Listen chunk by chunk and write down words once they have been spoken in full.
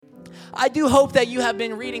I do hope that you have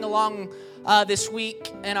been reading along this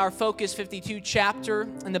week in our Focus 52 chapter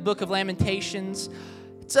in the book of Lamentations.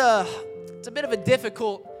 It's a bit of a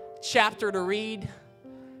difficult chapter to read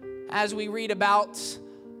as we read about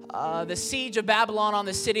the siege of Babylon on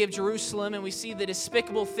the city of Jerusalem, and we see the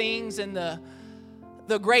despicable things and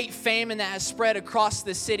the great famine that has spread across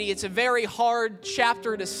the city. It's a very hard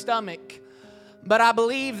chapter to stomach, but I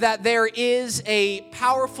believe that there is a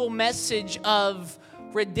powerful message of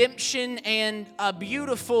redemption and a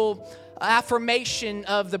beautiful affirmation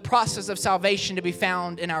of the process of salvation to be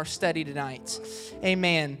found in our study tonight.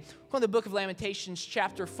 Amen. We're in the book of Lamentations,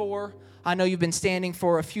 chapter 4. I know you've been standing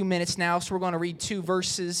for a few minutes now, so we're going to read 2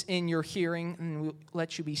 verses in your hearing, and we'll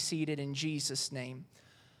let you be seated in Jesus' name.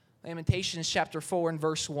 Lamentations, chapter 4 and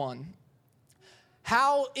verse 1.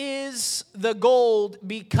 How is the gold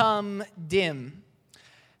become dim?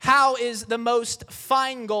 How is the most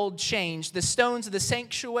fine gold changed? The stones of the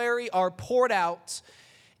sanctuary are poured out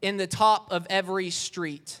in the top of every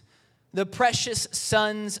street. The precious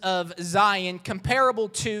sons of Zion, comparable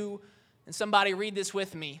to, and somebody read this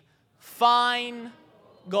with me, fine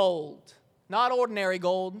gold. Not ordinary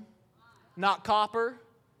gold, not copper,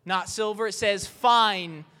 not silver. It says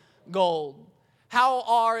fine gold. How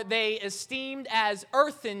are they esteemed as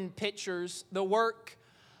earthen pitchers, the work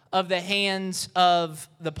of the hands of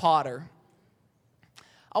the potter?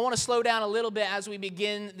 I want to slow down a little bit as we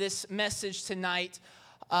begin this message tonight,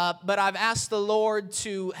 but I've asked the Lord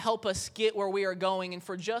to help us get where we are going, and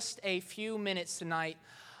for just a few minutes tonight,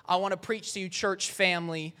 I want to preach to you, church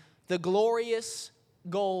family, the glorious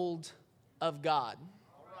gold of God.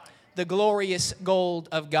 The glorious gold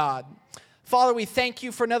of God. Father, we thank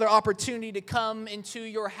you for another opportunity to come into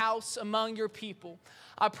your house among your people.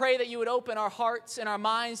 I pray that you would open our hearts and our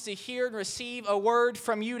minds to hear and receive a word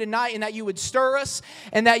from you tonight, and that you would stir us,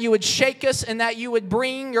 and that you would shake us, and that you would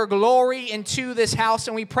bring your glory into this house.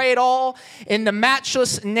 And we pray it all in the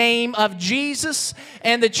matchless name of Jesus.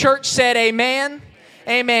 And the church said amen.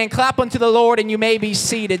 Amen. Clap unto the Lord, and you may be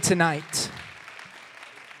seated tonight.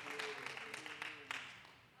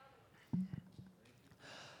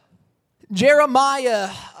 Jeremiah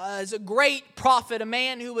is a great prophet, a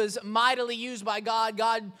man who was mightily used by God.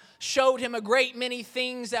 God showed him a great many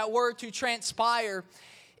things that were to transpire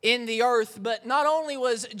in the earth. But not only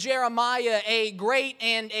was Jeremiah a great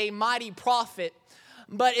and a mighty prophet,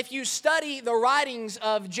 but if you study the writings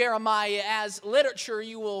of Jeremiah as literature,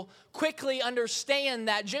 you will quickly understand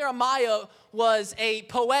that Jeremiah was a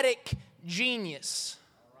poetic genius.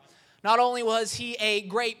 Not only was he a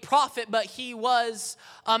great prophet, but he was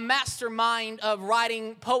a mastermind of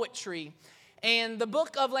writing poetry. And the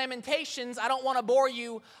book of Lamentations, I don't want to bore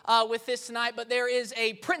you with this tonight, but there is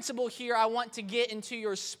a principle here I want to get into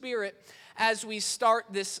your spirit as we start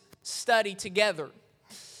this study together.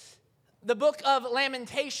 The book of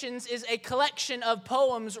Lamentations is a collection of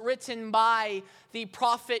poems written by the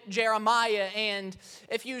prophet Jeremiah. And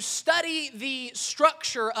if you study the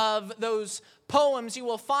structure of those poems, you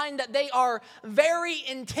will find that they are very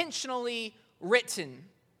intentionally written.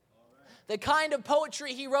 The kind of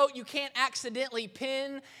poetry he wrote, you can't accidentally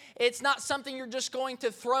pen. It's not something you're just going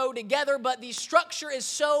to throw together, but the structure is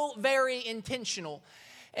so very intentional.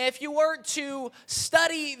 If you were to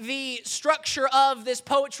study the structure of this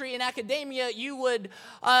poetry in academia, you would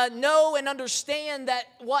know and understand that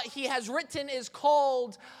what he has written is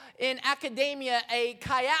called in academia a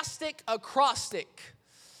chiastic acrostic.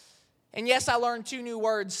 And yes, I learned 2 new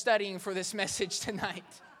words studying for this message tonight.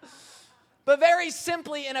 But very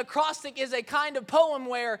simply, an acrostic is a kind of poem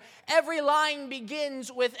where every line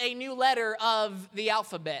begins with a new letter of the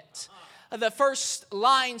alphabet. The first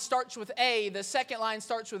line starts with A, the second line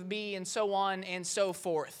starts with B, and so on and so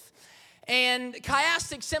forth. And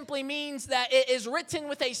chiastic simply means that it is written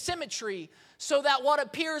with a symmetry, so that what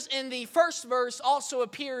appears in the first verse also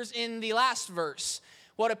appears in the last verse.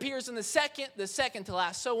 What appears in the second to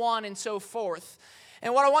last, so on and so forth.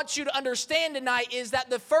 And what I want you to understand tonight is that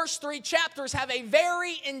the first 3 chapters have a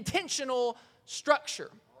very intentional structure.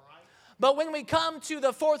 But when we come to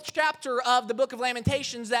the 4th chapter of the book of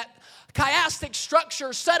Lamentations, that chiastic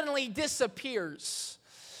structure suddenly disappears.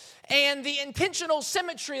 And the intentional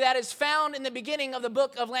symmetry that is found in the beginning of the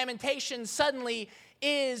book of Lamentations suddenly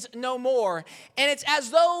is no more. And it's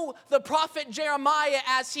as though the prophet Jeremiah,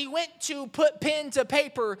 as he went to put pen to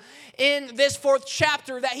paper in this 4th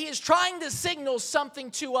chapter, that he is trying to signal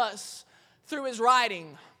something to us through his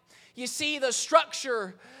writing. You see, the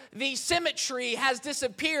structure the symmetry has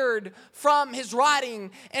disappeared from his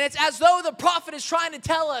writing. And it's as though the prophet is trying to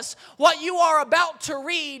tell us what you are about to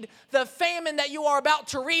read, the famine that you are about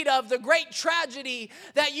to read of, the great tragedy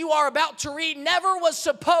that you are about to read, never was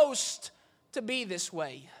supposed to be this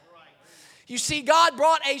way. You see, God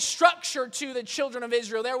brought a structure to the children of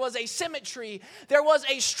Israel. There was a symmetry. There was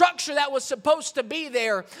a structure that was supposed to be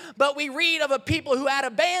there. But we read of a people who had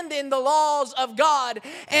abandoned the laws of God.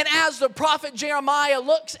 And as the prophet Jeremiah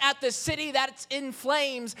looks at the city that's in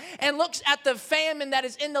flames and looks at the famine that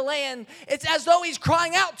is in the land, it's as though he's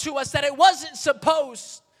crying out to us that it wasn't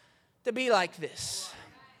supposed to be like this.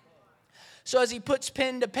 So as he puts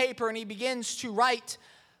pen to paper and he begins to write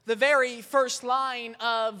the very first line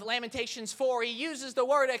of Lamentations 4, he uses the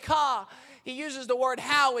word ekah. He uses the word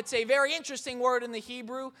how. It's a very interesting word in the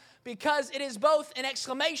Hebrew because it is both an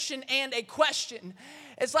exclamation and a question.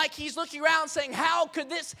 It's like he's looking around saying, how could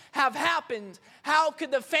this have happened? How could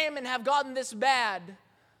the famine have gotten this bad?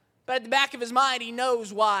 But at the back of his mind, he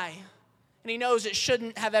knows why. And he knows it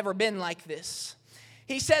shouldn't have ever been like this.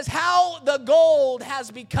 He says, how the gold has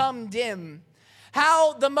become dim.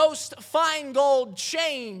 How the most fine gold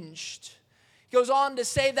changed. He goes on to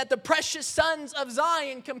say that the precious sons of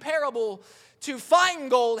Zion, comparable to fine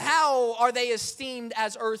gold, how are they esteemed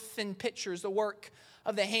as earthen pitchers, the work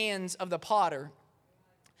of the hands of the potter.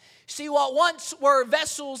 See, what once were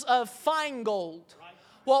vessels of fine gold,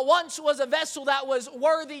 what once was a vessel that was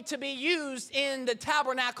worthy to be used in the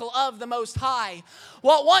tabernacle of the Most High,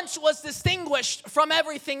 what once was distinguished from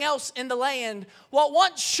everything else in the land, what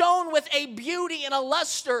once shone with a beauty and a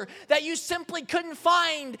luster that you simply couldn't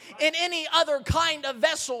find in any other kind of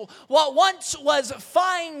vessel, what once was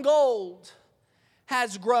fine gold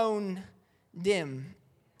has grown dim.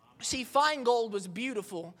 See, fine gold was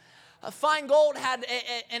beautiful. Fine gold had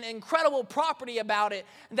an incredible property about it,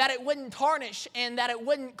 that it wouldn't tarnish and that it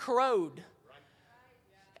wouldn't corrode.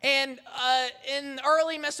 And in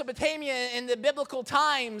early Mesopotamia, in the biblical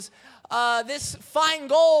times, this fine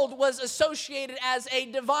gold was associated as a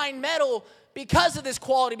divine metal because of this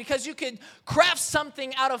quality, because you could craft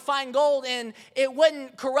something out of fine gold and it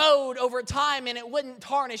wouldn't corrode over time and it wouldn't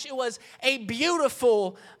tarnish. It was a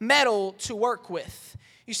beautiful metal to work with.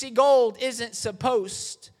 You see, gold isn't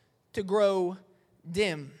supposed to grow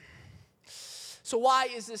dim. So why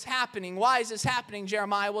is this happening? Why is this happening,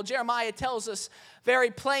 Jeremiah? Well, Jeremiah tells us very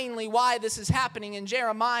plainly why this is happening in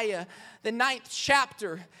Jeremiah, the 9th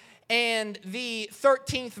chapter and the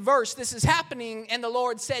 13th verse. This is happening, and the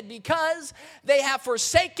Lord said, because they have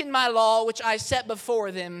forsaken my law, which I set before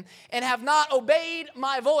them, and have not obeyed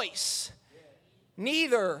my voice,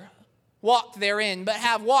 neither walked therein, but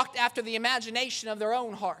have walked after the imagination of their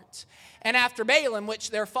own heart, and after Balaam,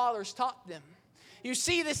 which their fathers taught them. You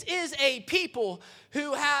see, this is a people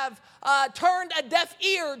who have turned a deaf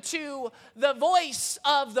ear to the voice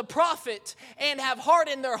of the prophet and have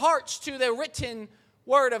hardened their hearts to the written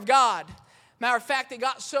word of God. Matter of fact, it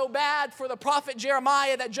got so bad for the prophet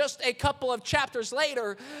Jeremiah that just a couple of chapters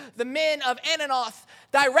later, the men of Anathoth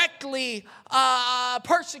directly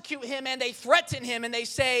persecute him and they threaten him and they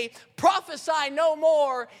say, prophesy no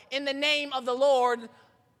more in the name of the Lord,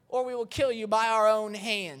 or we will kill you by our own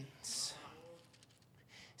hands.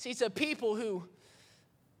 See, it's a people who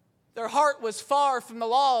their heart was far from the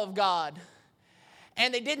law of God,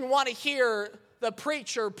 and they didn't want to hear the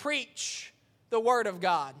preacher preach the word of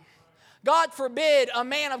God. God forbid a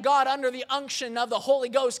man of God under the unction of the Holy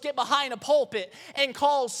Ghost get behind a pulpit and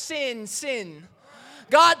call sin, sin.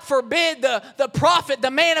 God forbid the prophet,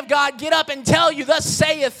 the man of God, get up and tell you, thus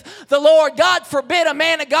saith the Lord. God forbid a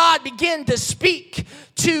man of God begin to speak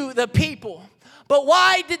to the people. But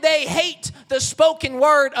why did they hate the spoken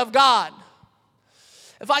word of God?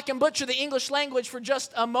 If I can butcher the English language for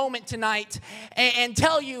just a moment tonight and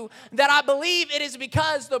tell you that I believe it is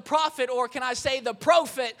because the prophet, or can I say the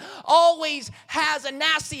prophet, always has a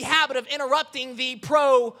nasty habit of interrupting the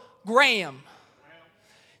program.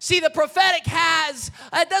 See, the prophetic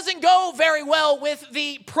doesn't go very well with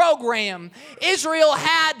the program. Israel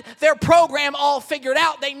had their program all figured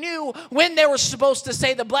out. They knew when they were supposed to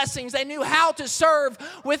say the blessings. They knew how to serve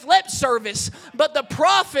with lip service. But the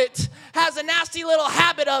prophet has a nasty little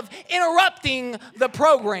habit of interrupting the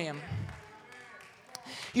program.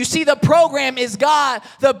 You see, the program is God.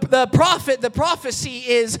 The prophecy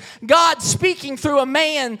is God speaking through a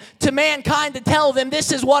man to mankind to tell them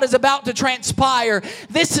this is what is about to transpire.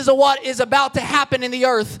 This is what is about to happen in the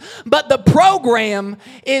earth. But the program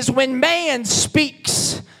is when man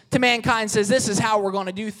speaks to mankind, says this is how we're going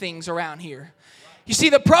to do things around here. You see,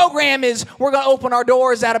 the program is we're going to open our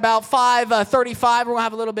doors at about 5:35. We're going to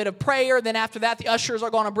have a little bit of prayer. Then after that, the ushers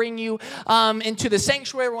are going to bring you into the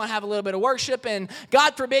sanctuary. We're going to have a little bit of worship. And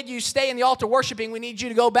God forbid you stay in the altar worshiping. We need you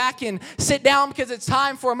to go back and sit down because it's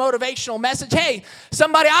time for a motivational message. Hey,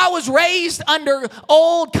 somebody, I was raised under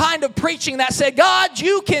old kind of preaching that said, God,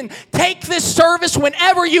 you can take this service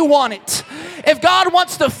whenever you want it. If God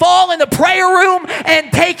wants to fall in the prayer room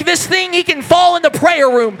and take this thing, he can fall in the prayer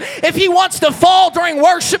room. If he wants to fall during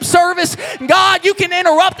worship service, God, you can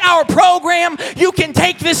interrupt our program. You can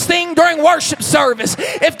take this thing during worship service.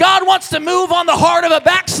 If God wants to move on the heart of a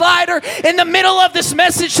backslider in the middle of this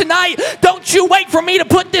message tonight, don't you wait for me to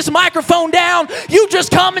put this microphone down. You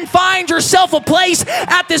just come and find yourself a place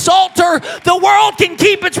at this altar. The world can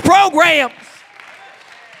keep its program.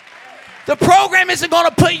 The program isn't going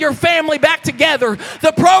to put your family back together.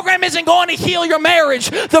 The program isn't going to heal your marriage.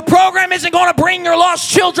 The program isn't going to bring your lost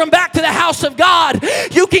children back to the house of God.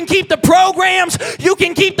 You can keep the programs. You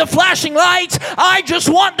can keep the flashing lights. I just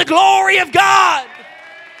want the glory of God.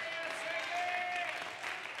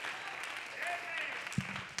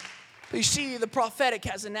 But you see, the prophetic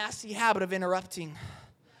has a nasty habit of interrupting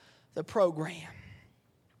the program.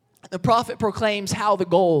 The prophet proclaims how the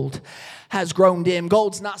gold has grown dim.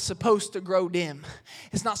 Gold's not supposed to grow dim.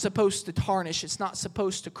 It's not supposed to tarnish. It's not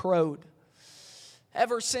supposed to corrode.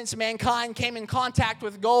 Ever since mankind came in contact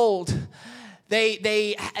with gold,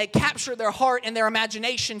 they captured their heart and their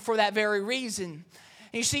imagination for that very reason.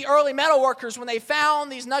 And you see, early metal workers, when they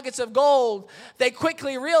found these nuggets of gold, they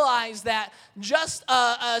quickly realized that just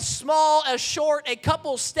a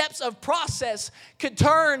couple steps of process could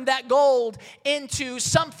turn that gold into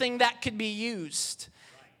something that could be used.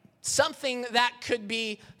 Something that could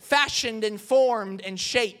be fashioned and formed and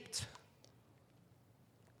shaped.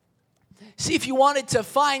 See, if you wanted to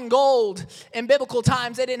find gold in biblical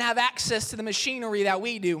times, they didn't have access to the machinery that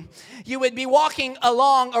we do. You would be walking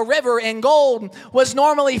along a river, and gold was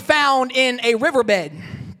normally found in a riverbed.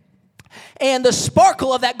 And the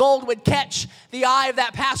sparkle of that gold would catch the eye of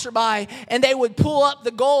that passerby, and they would pull up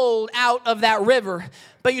the gold out of that river.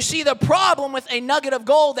 But you see, the problem with a nugget of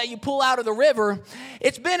gold that you pull out of the river,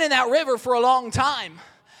 it's been in that river for a long time.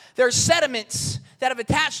 There's sediments that have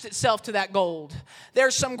attached itself to that gold.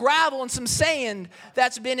 There's some gravel and some sand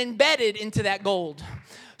that's been embedded into that gold.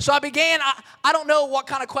 So I don't know what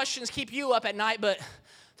kind of questions keep you up at night, but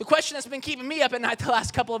the question that's been keeping me up at night the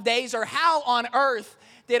last couple of days are, how on earth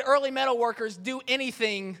did early metal workers do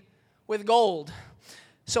anything with gold?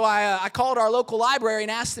 So I called our local library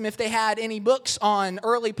and asked them if they had any books on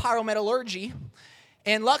early pyrometallurgy.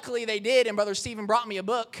 And luckily they did, and Brother Stephen brought me a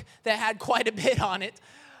book that had quite a bit on it.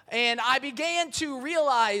 And I began to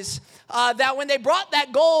realize that when they brought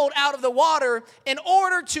that gold out of the water, in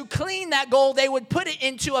order to clean that gold, they would put it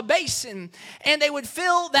into a basin. And they would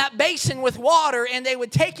fill that basin with water, and they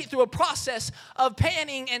would take it through a process of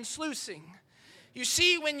panning and sluicing. You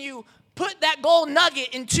see, when you put that gold nugget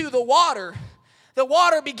into the water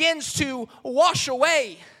begins to wash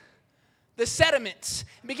away the sediments.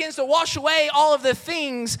 It begins to wash away all of the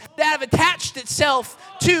things that have attached itself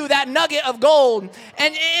to that nugget of gold.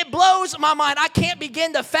 And it blows my mind. I can't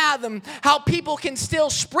begin to fathom how people can still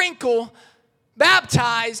sprinkle,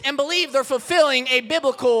 baptize, and believe they're fulfilling a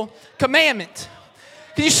biblical commandment.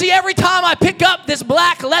 Because you see, every time I pick up this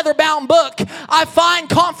black leather-bound book, I find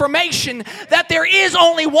confirmation that there is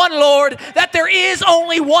only one Lord, that there is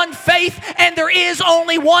only one faith, and there is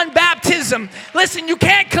only one baptism. Listen, you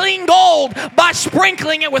can't clean gold by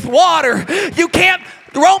sprinkling it with water. You can't.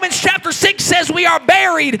 Romans chapter 6 says we are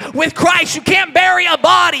buried with Christ. You can't bury a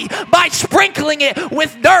body by sprinkling it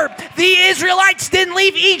with dirt. The Israelites didn't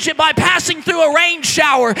leave Egypt by passing through a rain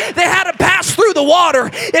shower. They had to pass through the water.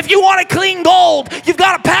 If you want to clean gold, you've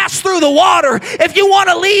got to pass through the water. If you want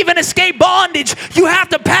to leave and escape bondage, you have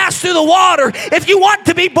to pass through the water. If you want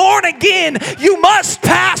to be born again, you must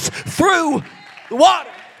pass through the water.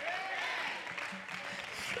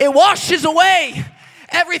 It washes away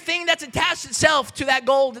everything that's attached itself to that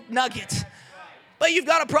gold nugget. But you've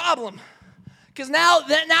got a problem. Because now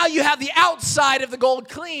you have the outside of the gold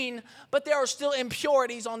clean, but there are still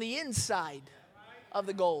impurities on the inside of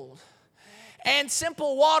the gold. And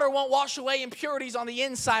simple water won't wash away impurities on the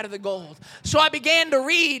inside of the gold. So I began to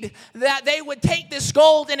read that they would take this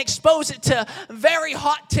gold and expose it to very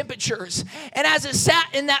hot temperatures. And as it sat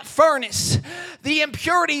in that furnace, the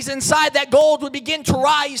impurities inside that gold would begin to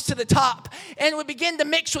rise to the top and would begin to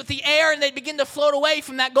mix with the air, and they'd begin to float away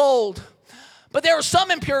from that gold. But there were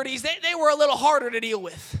some impurities, they were a little harder to deal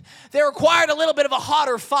with. They required a little bit of a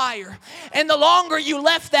hotter fire. And the longer you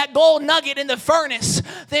left that gold nugget in the furnace,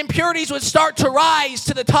 the impurities would start to rise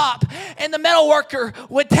to the top. And the metal worker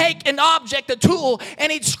would take an object, a tool, and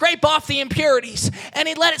he'd scrape off the impurities. And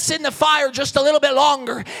he'd let it sit in the fire just a little bit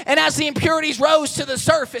longer. And as the impurities rose to the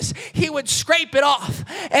surface, he would scrape it off.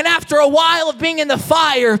 And after a while of being in the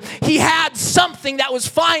fire, he had something that was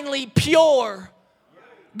finally pure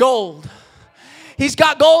gold. He's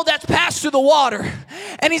got gold that's passed through the water.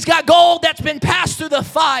 And he's got gold that's been passed through the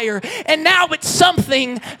fire. And now it's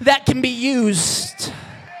something that can be used.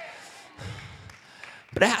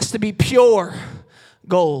 But it has to be pure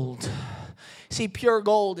gold. See, pure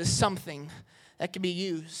gold is something that can be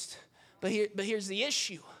used. But here's the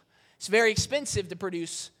issue. It's very expensive to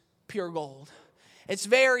produce pure gold. It's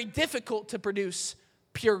very difficult to produce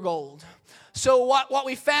pure gold. So what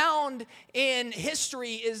we found in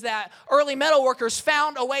history is that early metal workers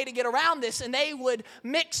found a way to get around this, and they would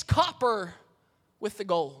mix copper with the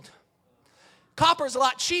gold. Copper is a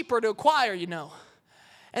lot cheaper to acquire, you know.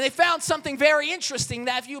 And they found something very interesting,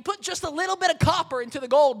 that if you put just a little bit of copper into the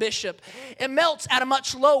gold, Bishop, it melts at a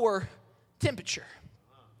much lower temperature.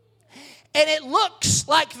 And it looks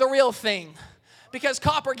like the real thing because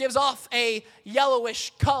copper gives off a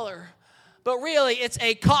yellowish color. But really, it's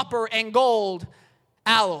a copper and gold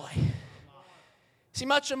alloy. See,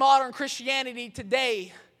 much of modern Christianity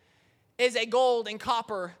today is a gold and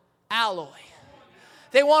copper alloy.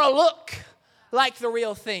 They want to look like the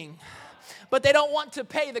real thing, but they don't want to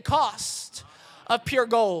pay the cost of pure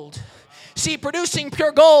gold. See, producing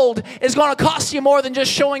pure gold is going to cost you more than just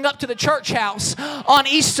showing up to the church house on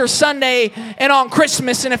Easter Sunday and on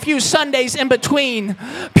Christmas and a few Sundays in between.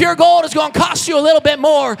 Pure gold is going to cost you a little bit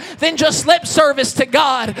more than just lip service to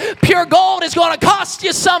God. Pure gold is going to cost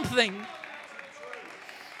you something.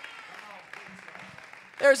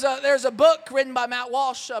 There's a book written by Matt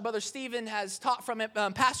Walsh. Brother Stephen has taught from it.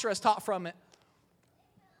 Pastor has taught from it.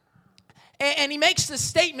 And he makes this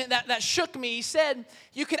statement that shook me. He said,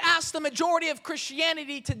 you could ask the majority of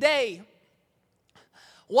Christianity today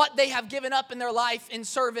what they have given up in their life in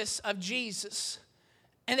service of Jesus,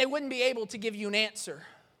 and they wouldn't be able to give you an answer.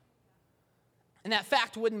 And that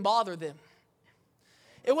fact wouldn't bother them.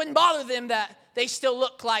 It wouldn't bother them that they still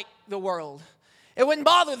look like the world. It wouldn't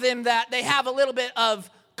bother them that they have a little bit of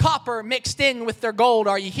copper mixed in with their gold.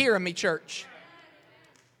 Are you hearing me, church?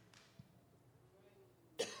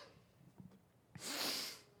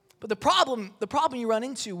 But the problem you run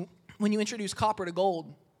into when you introduce copper to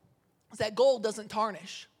gold is that gold doesn't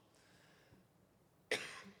tarnish.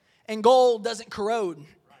 And gold doesn't corrode.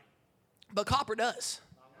 But copper does.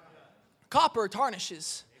 Copper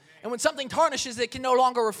tarnishes. And when something tarnishes, it can no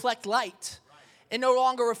longer reflect light. It no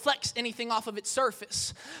longer reflects anything off of its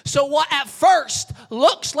surface. So what at first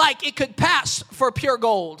looks like it could pass for pure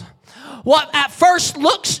gold, what at first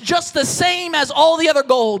looks just the same as all the other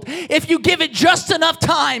gold, if you give it just enough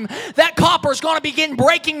time, that copper is going to begin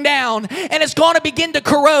breaking down, and it's going to begin to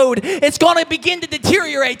corrode. It's going to begin to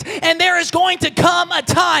deteriorate, and there is going to come a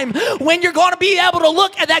time when you're going to be able to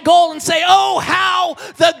look at that gold and say, oh, how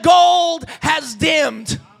the gold has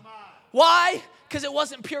dimmed. Why? Because it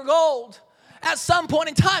wasn't pure gold. At some point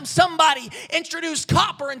in time, somebody introduced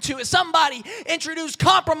copper into it. Somebody introduced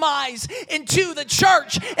compromise into the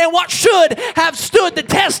church. And what should have stood the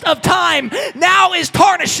test of time now is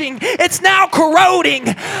tarnishing. It's now corroding.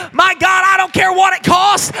 My God, I don't care what it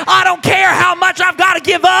costs. I don't care how much I've got to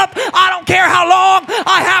give up. I don't care how long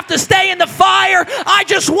I have to stay in the fire. I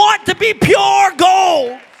just want to be pure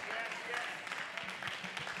gold.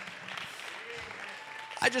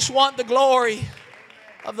 I just want the glory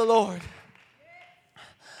of the Lord.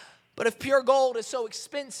 But if pure gold is so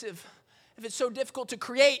expensive, if it's so difficult to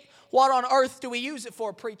create, what on earth do we use it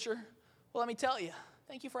for, preacher? Well, let me tell you.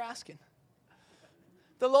 Thank you for asking.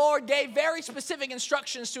 The Lord gave very specific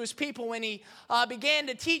instructions to his people when he began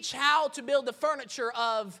to teach how to build the furniture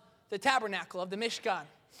of the tabernacle, of the Mishkan.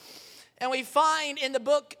 And we find in the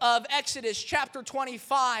book of Exodus, chapter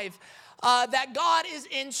 25, that God is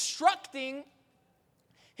instructing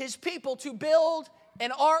his people to build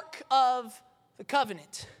an ark of the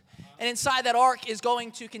covenant. And inside that ark is going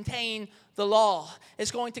to contain the law. It's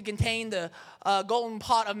going to contain the golden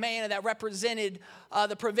pot of manna that represented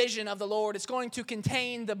the provision of the Lord. It's going to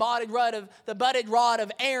contain the budded rod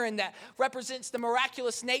of Aaron that represents the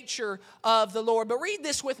miraculous nature of the Lord. But read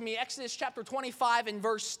this with me, Exodus chapter 25 and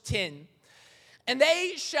verse 10. And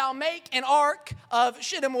they shall make an ark of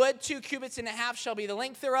shittim wood, 2.5 cubits shall be the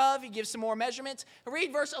length thereof. He gives some more measurements.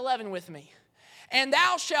 Read verse 11 with me. And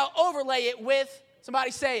thou shalt overlay it with, somebody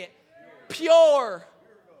say it, pure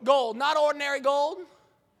gold. Not ordinary gold.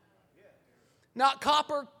 Not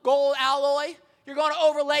copper, gold alloy. You're going to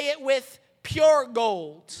overlay it with pure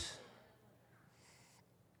gold.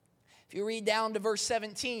 If you read down to verse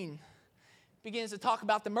 17, it begins to talk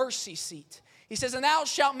about the mercy seat. He says, and thou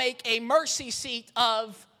shalt make a mercy seat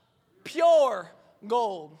of pure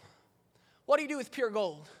gold. What do you do with pure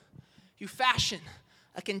gold? You fashion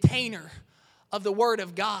a container of the Word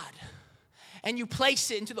of God, and you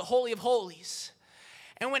place it into the Holy of Holies.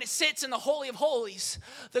 And when it sits in the Holy of Holies,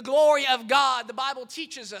 the glory of God, the Bible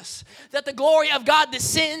teaches us that the glory of God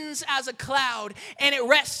descends as a cloud, and it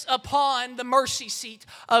rests upon the mercy seat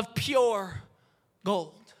of pure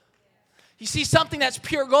gold. You see, something that's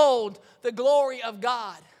pure gold, the glory of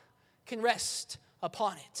God can rest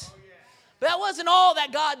upon it. But that wasn't all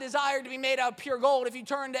that God desired to be made out of pure gold. If you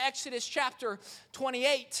turn to Exodus chapter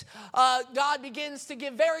 28, God begins to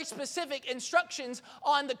give very specific instructions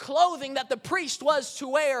on the clothing that the priest was to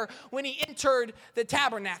wear when he entered the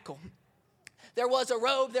tabernacle. There was a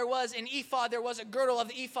robe, there was an ephod, there was a girdle of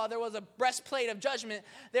the ephod, there was a breastplate of judgment,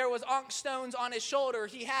 there was onyx stones on his shoulder,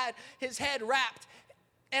 he had his head wrapped.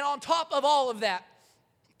 And on top of all of that,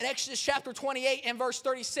 in Exodus chapter 28 and verse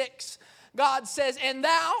 36, God says, and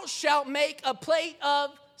thou shalt make a plate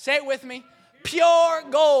of, say it with me, pure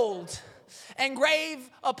gold, engrave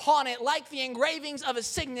upon it, like the engravings of a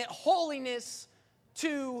signet, holiness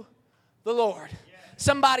to the Lord.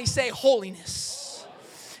 Somebody say holiness.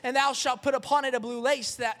 And thou shalt put upon it a blue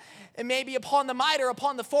lace, that it may be upon the mitre,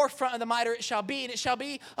 upon the forefront of the mitre it shall be, and it shall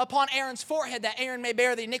be upon Aaron's forehead, that Aaron may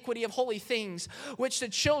bear the iniquity of holy things, which the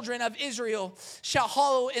children of Israel shall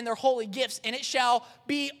hallow in their holy gifts, and it shall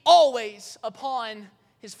be always upon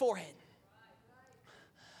his forehead.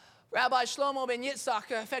 Rabbi Shlomo ben Yitzchak,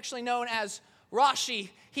 affectionately known as Rashi,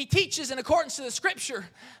 he teaches in accordance to the scripture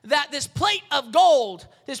that this plate of gold,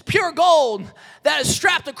 this pure gold that is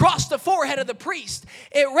strapped across the forehead of the priest,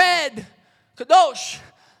 it read, Kadosh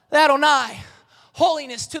Adonai,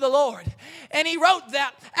 holiness to the Lord. And he wrote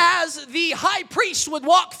that as the high priest would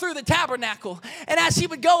walk through the tabernacle, and as he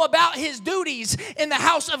would go about his duties in the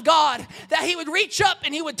house of God, that he would reach up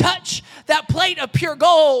and he would touch that plate of pure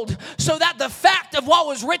gold, so that the fact of what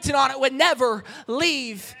was written on it would never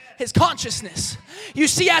leave his consciousness. You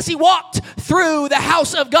see, as he walked through the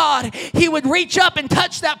house of God, he would reach up and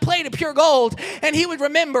touch that plate of pure gold, and he would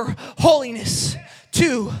remember holiness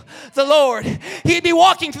to the Lord. He'd be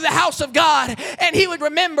walking through the house of God, and he would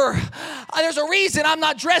remember, there's a reason I'm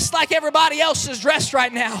not dressed like everybody else is dressed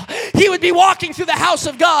right now. He would be walking through the house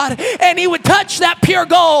of God, and he would touch that pure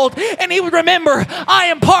gold, and he would remember, I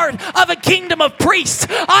am part of a kingdom of priests.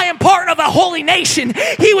 I am part of a holy nation.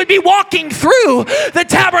 He would be walking through the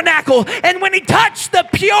tabernacle, and when he touched the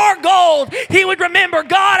pure gold, he would remember,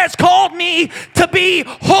 God has called me to be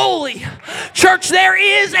holy. Church, there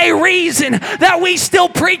is a reason that we still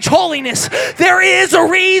preach holiness. There is a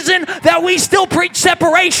reason that we still preach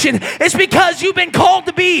separation. It's because you've been called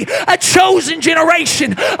to be a chosen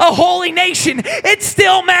generation, a holy nation. It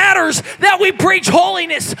still matters that we preach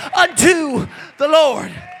holiness unto the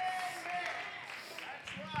Lord.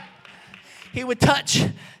 He would touch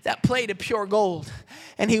that plate of pure gold,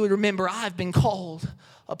 and he would remember, I've been called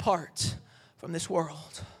apart from this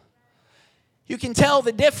world. You can tell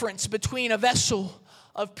the difference between a vessel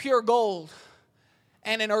of pure gold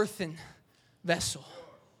and an earthen vessel.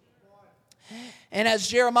 And as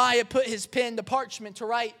Jeremiah put his pen to parchment to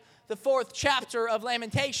write the 4th chapter of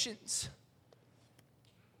Lamentations,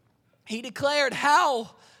 he declared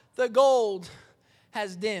how the gold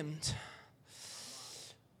has dimmed.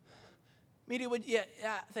 Media would, yeah,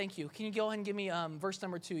 thank you. Can you go ahead and give me verse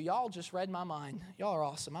number 2? Y'all just read my mind. Y'all are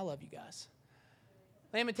awesome. I love you guys.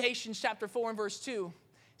 Lamentations chapter 4 and verse 2.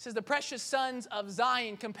 It says, the precious sons of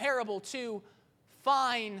Zion comparable to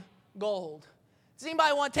fine gold. Does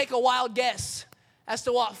anybody want to take a wild guess as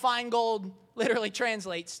to what fine gold literally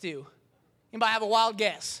translates to? Anybody have a wild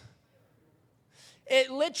guess?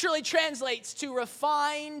 It literally translates to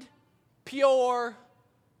refined, pure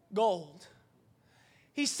gold.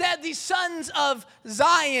 He said these sons of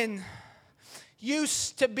Zion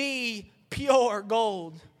used to be pure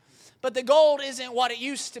gold, but the gold isn't what it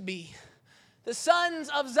used to be. The sons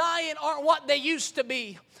of Zion aren't what they used to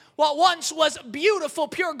be. What once was beautiful,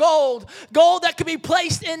 pure gold, gold that could be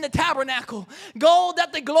placed in the tabernacle, gold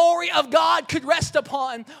that the glory of God could rest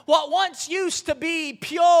upon, what once used to be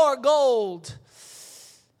pure gold.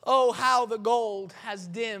 Oh, how the gold has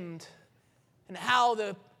dimmed and how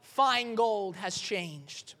the fine gold has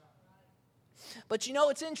changed. But you know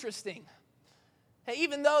what's interesting? Hey,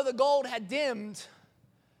 even though the gold had dimmed,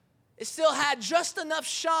 it still had just enough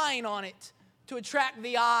shine on it to attract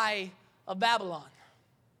the eye of Babylon.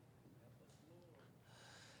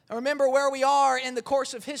 And remember where we are in the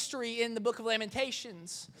course of history in the book of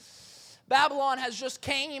Lamentations. Babylon has just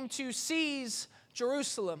came to seize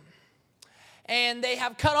Jerusalem. And they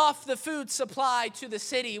have cut off the food supply to the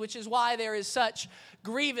city, which is why there is such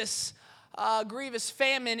grievous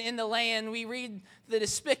famine in the land. We read the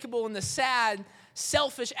despicable and the sad,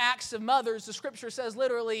 selfish acts of mothers. The scripture says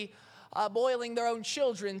literally boiling their own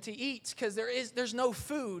children to eat because there's no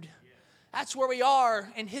food. That's where we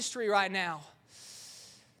are in history right now.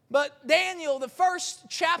 But Daniel, the first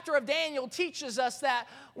chapter of Daniel teaches us that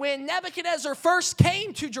when Nebuchadnezzar first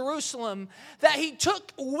came to Jerusalem, that he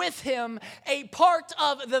took with him a part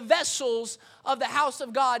of the vessels of the house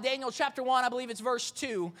of God. Daniel chapter 1, I believe it's verse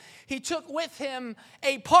 2. He took with him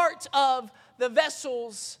a part of the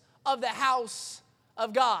vessels of the house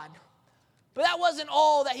of God. But that wasn't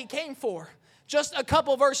all that he came for. Just a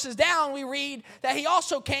couple verses down, we read that he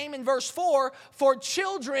also came in verse 4 for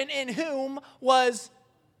children in whom was,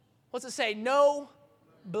 what's it say? No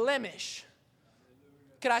blemish.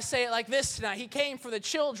 Could I say it like this tonight? He came for the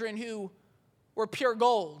children who were pure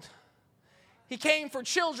gold. He came for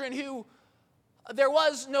children who there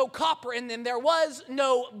was no copper in them. There was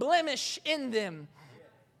no blemish in them.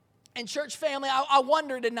 And church family, I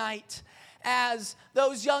wonder tonight as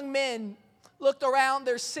those young men looked around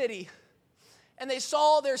their city and they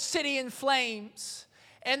saw their city in flames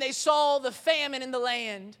and they saw the famine in the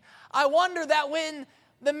land. I wonder that when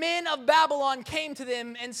the men of Babylon came to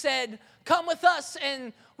them and said, come with us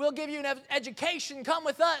and we'll give you an education. Come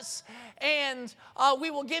with us and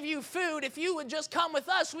we will give you food. If you would just come with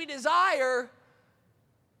us, we desire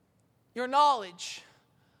your knowledge.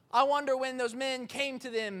 I wonder when those men came to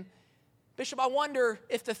them, Bishop, I wonder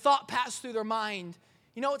if the thought passed through their mind,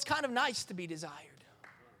 you know, it's kind of nice to be desired.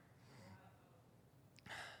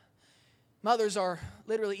 Mothers are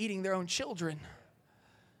literally eating their own children.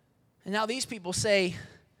 And now these people say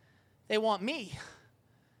they want me.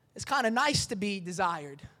 It's kind of nice to be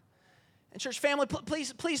desired. And church family,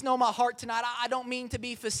 please know my heart tonight. I don't mean to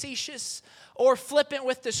be facetious or flippant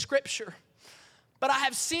with the scripture. But I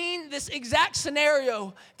have seen this exact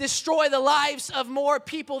scenario destroy the lives of more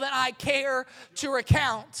people than I care to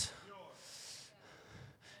recount.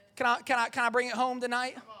 Can I bring it home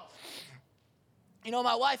tonight? You know,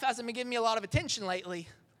 my wife hasn't been giving me a lot of attention lately.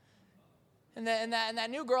 And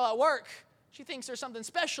that new girl at work, she thinks there's something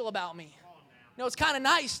special about me. You know, it's kind of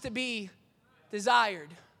nice to be desired.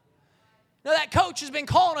 You know, that coach has been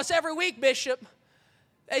calling us every week, Bishop.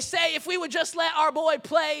 They say if we would just let our boy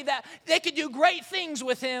play, that they could do great things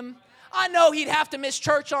with him. I know he'd have to miss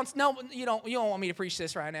church on... No, you don't want me to preach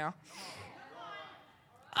this right now.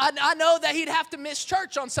 I know that he'd have to miss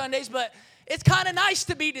church on Sundays, but it's kind of nice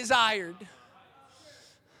to be desired.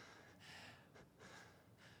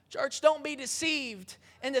 Church, don't be deceived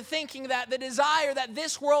into thinking that the desire that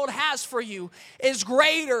this world has for you is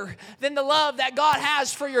greater than the love that God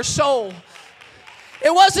has for your soul.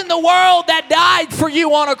 It wasn't the world that died for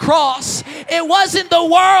you on a cross. It wasn't the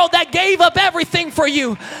world that gave up everything for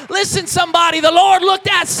you. Listen, somebody, the Lord looked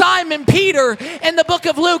at Simon Peter in the book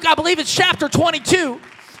of Luke. I believe it's chapter 22.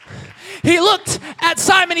 He looked at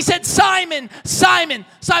Simon. He said, Simon,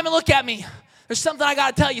 look at me. There's something I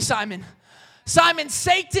got to tell you, Simon. Simon,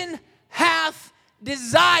 Satan hath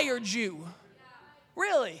desired you.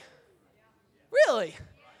 Really? Really?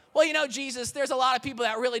 Well, you know, Jesus, there's a lot of people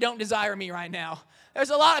that really don't desire me right now.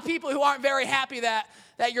 There's a lot of people who aren't very happy that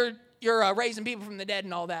you're raising people from the dead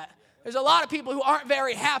and all that. There's a lot of people who aren't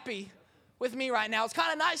very happy with me right now. It's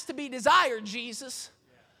kind of nice to be desired, Jesus.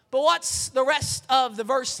 But what's the rest of the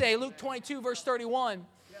verse say? Luke 22, verse 31.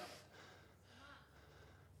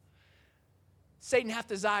 Satan hath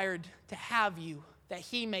desired to have you, that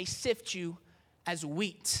he may sift you as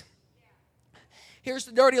wheat. Here's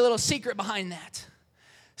the dirty little secret behind that.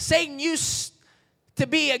 Satan used to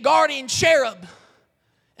be a guardian cherub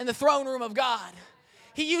in the throne room of God.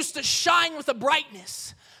 He used to shine with a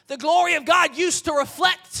brightness. The glory of God used to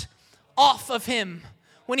reflect off of him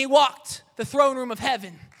when he walked the throne room of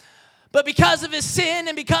heaven. But because of his sin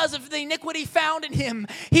and because of the iniquity found in him,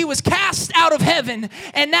 he was cast out of heaven,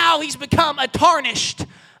 and now he's become a tarnished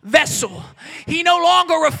vessel. He no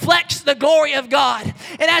longer reflects the glory of God.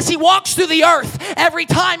 And as he walks through the earth, every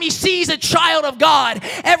time he sees a child of God,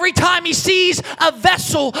 every time he sees a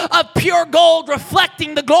vessel of pure gold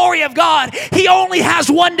reflecting the glory of God, he only has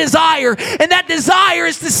one desire, and that desire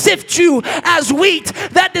is to sift you as wheat.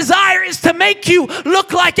 That desire is to make you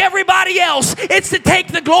look like everybody else. It's to take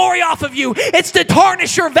the glory off of you. It's to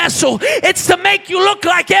tarnish your vessel. It's to make you look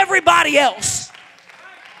like everybody else.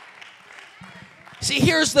 See,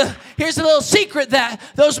 here's the little secret that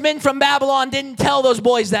those men from Babylon didn't tell those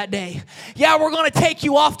boys that day. Yeah, we're going to take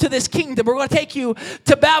you off to this kingdom. We're going to take you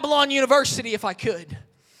to Babylon University if I could.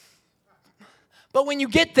 But when you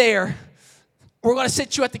get there, we're going to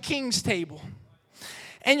sit you at the king's table.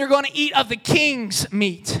 And you're going to eat of the king's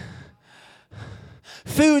meat.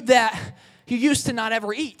 Food that you used to not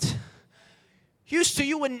ever eat. Used to,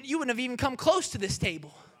 you wouldn't have even come close to this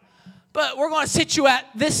table. But we're going to sit you at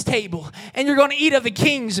this table, and you're going to eat of the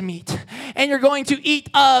king's meat, and you're going to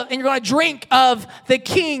drink of the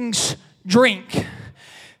king's drink.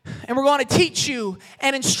 And we're going to teach you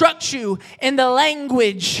and instruct you in the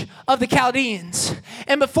language of the Chaldeans.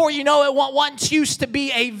 And before you know it, what once used to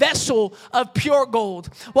be a vessel of pure gold,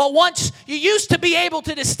 what once you used to be able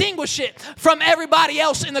to distinguish it from everybody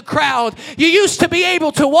else in the crowd. You used to be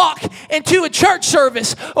able to walk into a church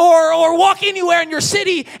service or walk anywhere in your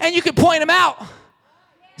city and you could point them out.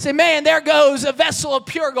 Say, man, there goes a vessel of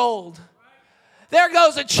pure gold. There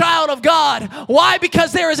goes a child of God. Why?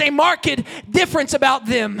 Because there is a marked difference about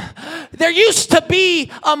them. There used to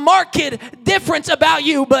be a marked difference about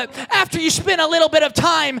you, but after you spend a little bit of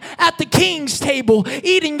time at the king's table,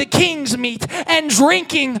 eating the king's meat and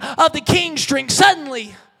drinking of the king's drink,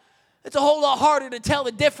 suddenly it's a whole lot harder to tell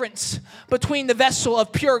the difference between the vessel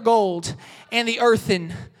of pure gold and the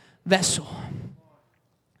earthen vessel.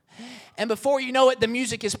 And before you know it, the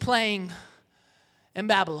music is playing in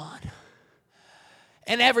Babylon.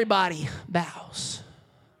 And everybody bows.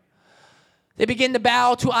 They begin to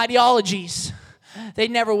bow to ideologies they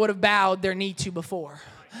never would have bowed their knee to before.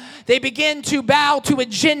 They begin to bow to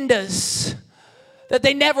agendas that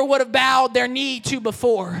they never would have bowed their knee to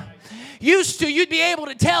before. Used to, you'd be able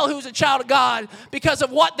to tell who's a child of God because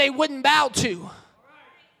of what they wouldn't bow to.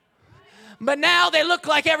 But now they look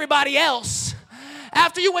like everybody else.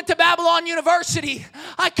 After you went to Babylon University,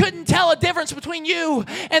 I couldn't tell a difference between you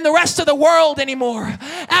and the rest of the world anymore.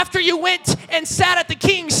 After you went and sat at the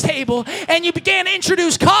king's table and you began to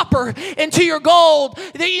introduce copper into your gold,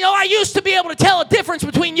 I used to be able to tell a difference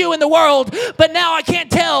between you and the world, but now I can't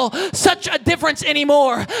tell such a difference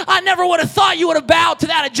anymore. I never would have thought you would have bowed to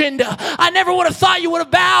that agenda. I never would have thought you would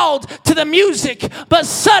have bowed to the music, but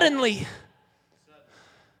suddenly,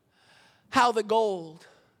 how the gold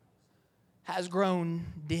has grown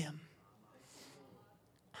dim.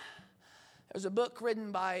 There's a book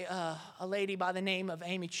written by a lady by the name of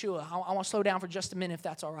Amy Chua. I want to slow down for just a minute if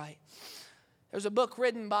that's all right. There's a book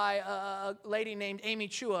written by a lady named Amy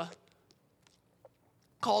Chua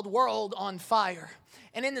called World on Fire.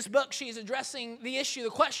 And in this book, she is addressing the issue, the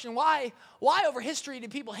question, why over history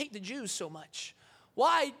did people hate the Jews so much?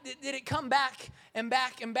 Why did it come back and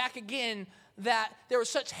back and back again that there was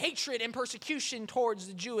such hatred and persecution towards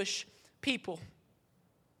the Jewish people?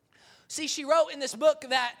 See, she wrote in this book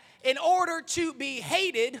that in order to be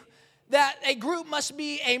hated, that a group must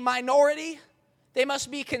be a minority, they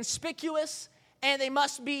must be conspicuous, and they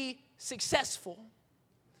must be successful.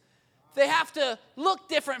 They have to look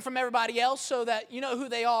different from everybody else so that you know who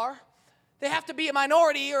they are. They have to be a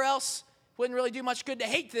minority or else it wouldn't really do much good to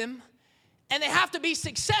hate them. And they have to be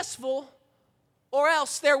successful or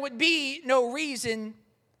else there would be no reason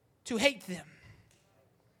to hate them.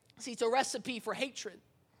 See, it's a recipe for hatred.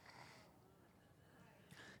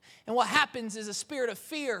 And what happens is a spirit of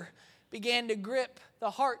fear began to grip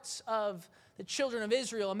the hearts of the children of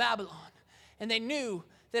Israel in Babylon. And they knew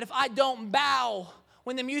that if I don't bow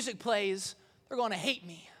when the music plays, they're going to hate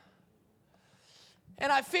me.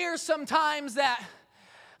 And I fear sometimes that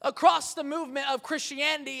across the movement of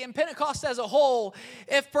Christianity and Pentecost as a whole,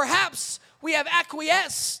 if perhaps we have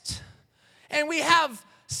acquiesced and we have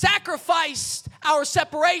sacrificed our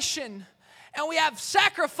separation and we have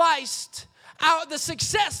sacrificed the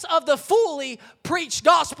success of the fully preached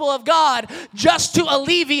gospel of God just to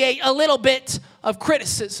alleviate a little bit of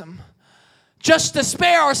criticism, just to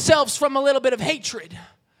spare ourselves from a little bit of hatred.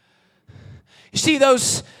 You see,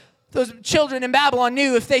 those children in Babylon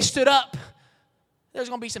knew if they stood up, there's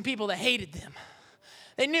going to be some people that hated them.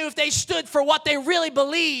 They knew if they stood for what they really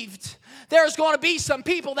believed, there's going to be some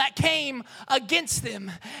people that came against them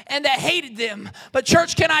and that hated them. But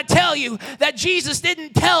church, can I tell you that Jesus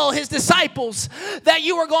didn't tell his disciples that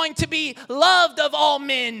you were going to be loved of all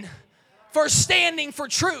men for standing for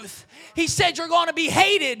truth. He said you're going to be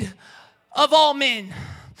hated of all men.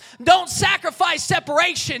 Don't sacrifice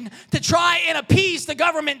separation to try and appease the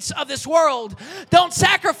governments of this world. Don't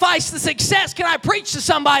sacrifice the success. Can I preach to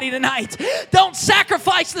somebody tonight? Don't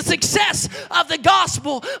sacrifice the success of the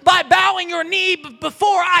gospel by bowing your knee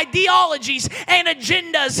before ideologies and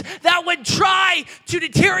agendas that would try to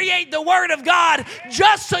deteriorate the word of God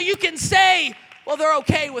just so you can say, well, they're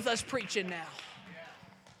okay with us preaching now.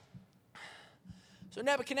 So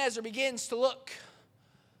Nebuchadnezzar begins to look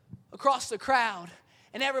across the crowd,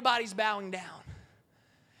 and everybody's bowing down.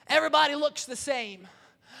 Everybody looks the same.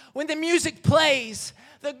 When the music plays,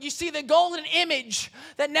 you see the golden image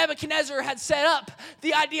that Nebuchadnezzar had set up,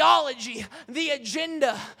 the ideology, the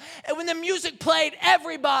agenda. And when the music played,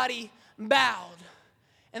 everybody bowed.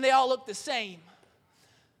 And they all looked the same.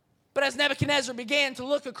 But as Nebuchadnezzar began to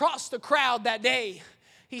look across the crowd that day,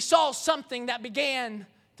 he saw something that began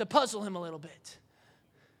to puzzle him a little bit.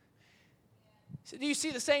 He said, do you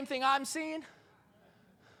see the same thing I'm seeing?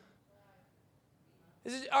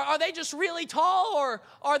 Are they just really tall, or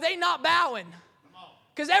are they not bowing?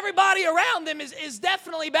 Because everybody around them is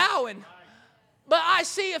definitely bowing. But I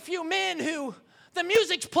see a few men who, the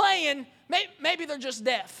music's playing, maybe they're just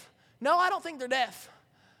deaf. No, I don't think they're deaf.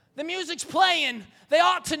 The music's playing. They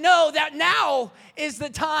ought to know that now is the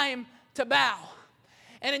time to bow.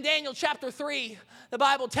 And in Daniel chapter 3, the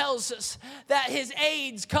Bible tells us that his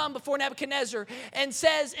aides come before Nebuchadnezzar and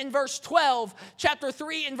says in verse 12, chapter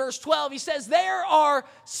 3 and verse 12, he says, there are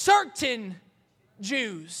certain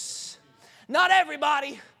Jews. Not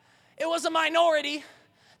everybody. It was a minority.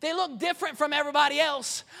 They looked different from everybody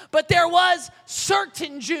else. But there was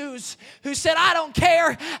certain Jews who said, I don't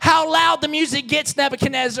care how loud the music gets,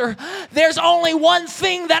 Nebuchadnezzar. There's only one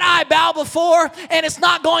thing that I bow before, and it's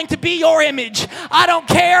not going to be your image. I don't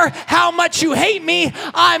care how much you hate me.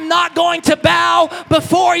 I'm not going to bow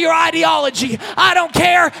before your ideology. I don't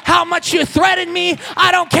care how much you threaten me.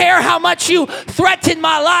 I don't care how much you threaten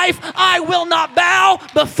my life. I will not bow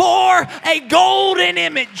before a golden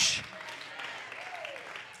image.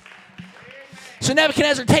 So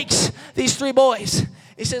Nebuchadnezzar takes these three boys.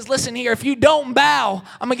 He says, listen here, if you don't bow,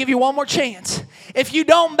 I'm going to give you one more chance. If you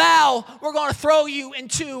don't bow, we're going to throw you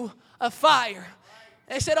into a fire.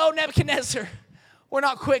 And they said, oh, Nebuchadnezzar, we're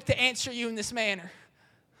not quick to answer you in this manner.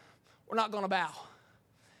 We're not going to bow.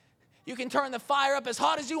 You can turn the fire up as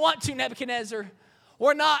hot as you want to, Nebuchadnezzar.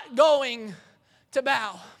 We're not going to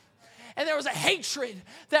bow. And there was a hatred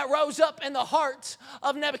that rose up in the heart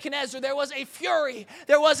of Nebuchadnezzar. There was a fury.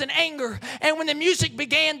 There was an anger. And when the music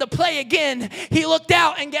began to play again, he looked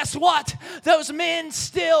out, and guess what? Those men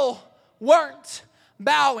still weren't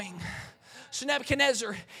bowing. So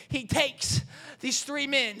Nebuchadnezzar, he takes these three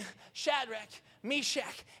men, Shadrach,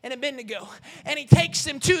 Meshach, and Abednego, and he takes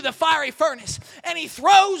them to the fiery furnace, and he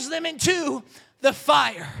throws them into the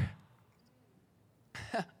fire.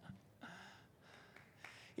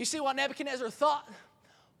 You see, what Nebuchadnezzar thought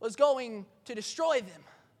was going to destroy them,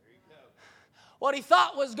 what he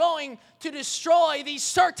thought was going to destroy these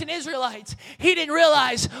certain Israelites, he didn't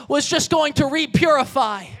realize was just going to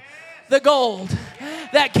repurify the gold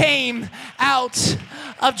that came out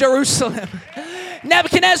of Jerusalem.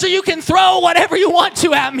 Nebuchadnezzar, you can throw whatever you want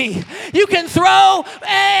to at me. You can throw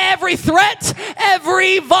every threat,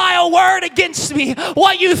 every vile word against me.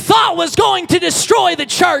 What you thought was going to destroy the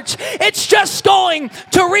church, it's just going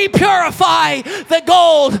to repurify the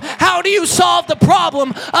gold. How do you solve the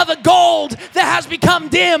problem of a gold that has become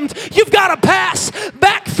dimmed? You've got to pass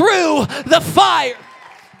back through the fire.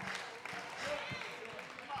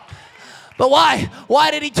 But why?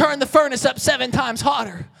 Why did he turn the furnace up 7 times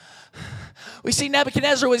hotter? We see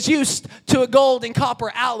Nebuchadnezzar was used to a gold and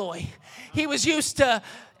copper alloy. He was used to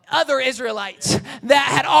other Israelites that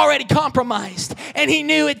had already compromised. And he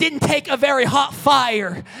knew it didn't take a very hot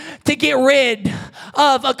fire to get rid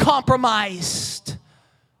of a compromised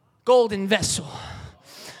golden vessel.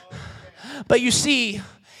 But you see,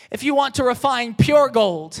 if you want to refine pure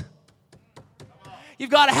gold,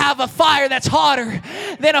 you've got to have a fire that's hotter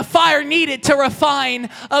than a fire needed to refine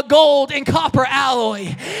a gold and copper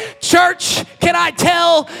alloy. Church, can I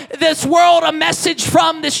tell this world a message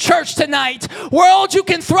from this church tonight? World, you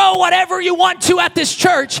can throw whatever you want to at this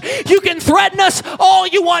church. You can threaten us all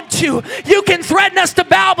you want to. You can threaten us to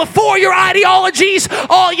bow before your ideologies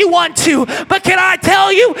all you want to. But can I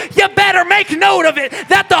tell you, you better make note of it,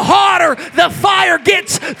 that the hotter the fire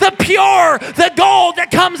gets, the purer the gold that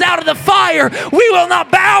comes out of the fire. We will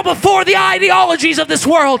not bow before the ideologies of this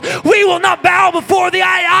world. We will not bow before the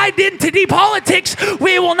identity politics.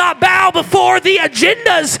 We will not bow before the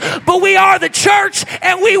agendas, but we are the church,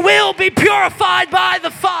 and we will be purified by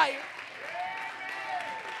the fire.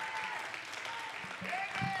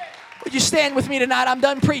 Would you stand with me tonight? I'm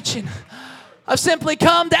done preaching. I've simply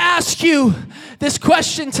come to ask you this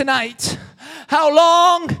question tonight. How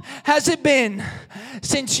long has it been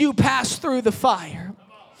since you passed through the fire?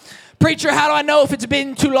 Preacher, how do I know if it's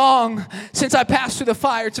been too long since I passed through the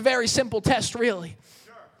fire? It's a very simple test, really.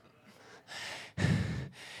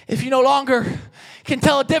 If you no longer can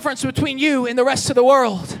tell a difference between you and the rest of the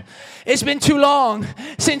world, It's been too long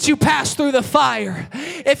since you passed through the fire.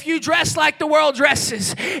 If you dress like the world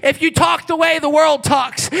dresses, if you talk the way the world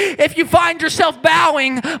talks, if you find yourself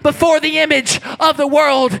bowing before the image of the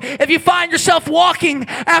world, if you find yourself walking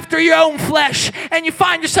after your own flesh, and you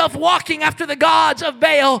find yourself walking after the gods of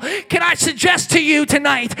Baal, can I suggest to you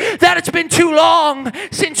tonight that it's been too long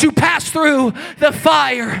since you passed through the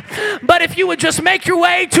fire. But if you would just make your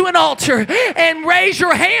way to an altar and raise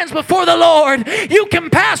your hands before the Lord, you can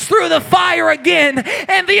pass through the fire again,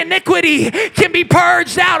 and the iniquity can be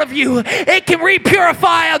purged out of you. It can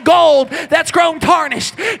repurify a gold that's grown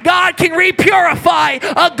tarnished. God can repurify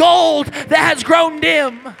a gold that has grown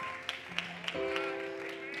dim.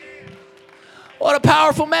 What a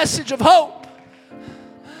powerful message of hope.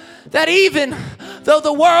 That even though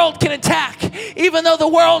the world can attack, even though the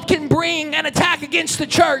world can bring an attack against the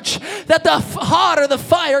church, that the hotter the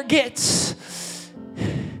fire gets,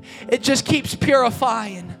 it just keeps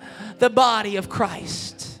purifying the body of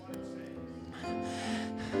Christ.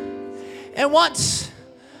 And once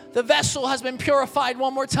the vessel has been purified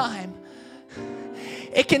one more time,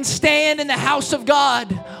 it can stand in the house of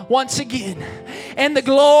God once again. And the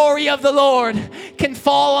glory of the Lord can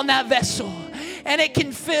fall on that vessel. And it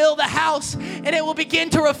can fill the house, and it will begin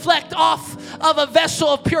to reflect off of a vessel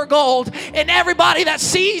of pure gold. And everybody that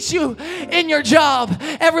sees you in your job,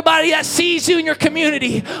 everybody that sees you in your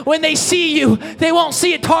community, when they see you, they won't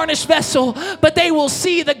see a tarnished vessel, but they will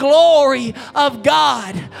see the glory of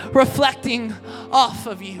God reflecting off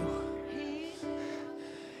of you.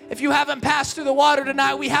 If you haven't passed through the water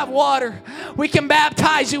tonight, we have water. We can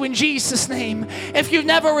baptize you in Jesus' name. If you've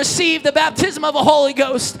never received the baptism of the Holy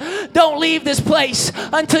Ghost, don't leave this place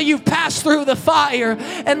until you've passed through the fire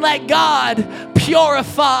and let God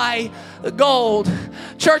purify the gold.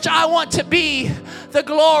 Church, I want to be the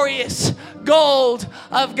glorious gold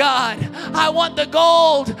of God. I want the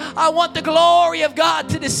gold. I want the glory of God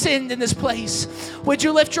to descend in this place. Would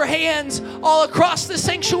you lift your hands all across the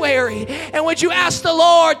sanctuary, and would you ask the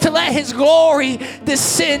Lord to let His glory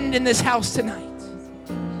descend in this house tonight?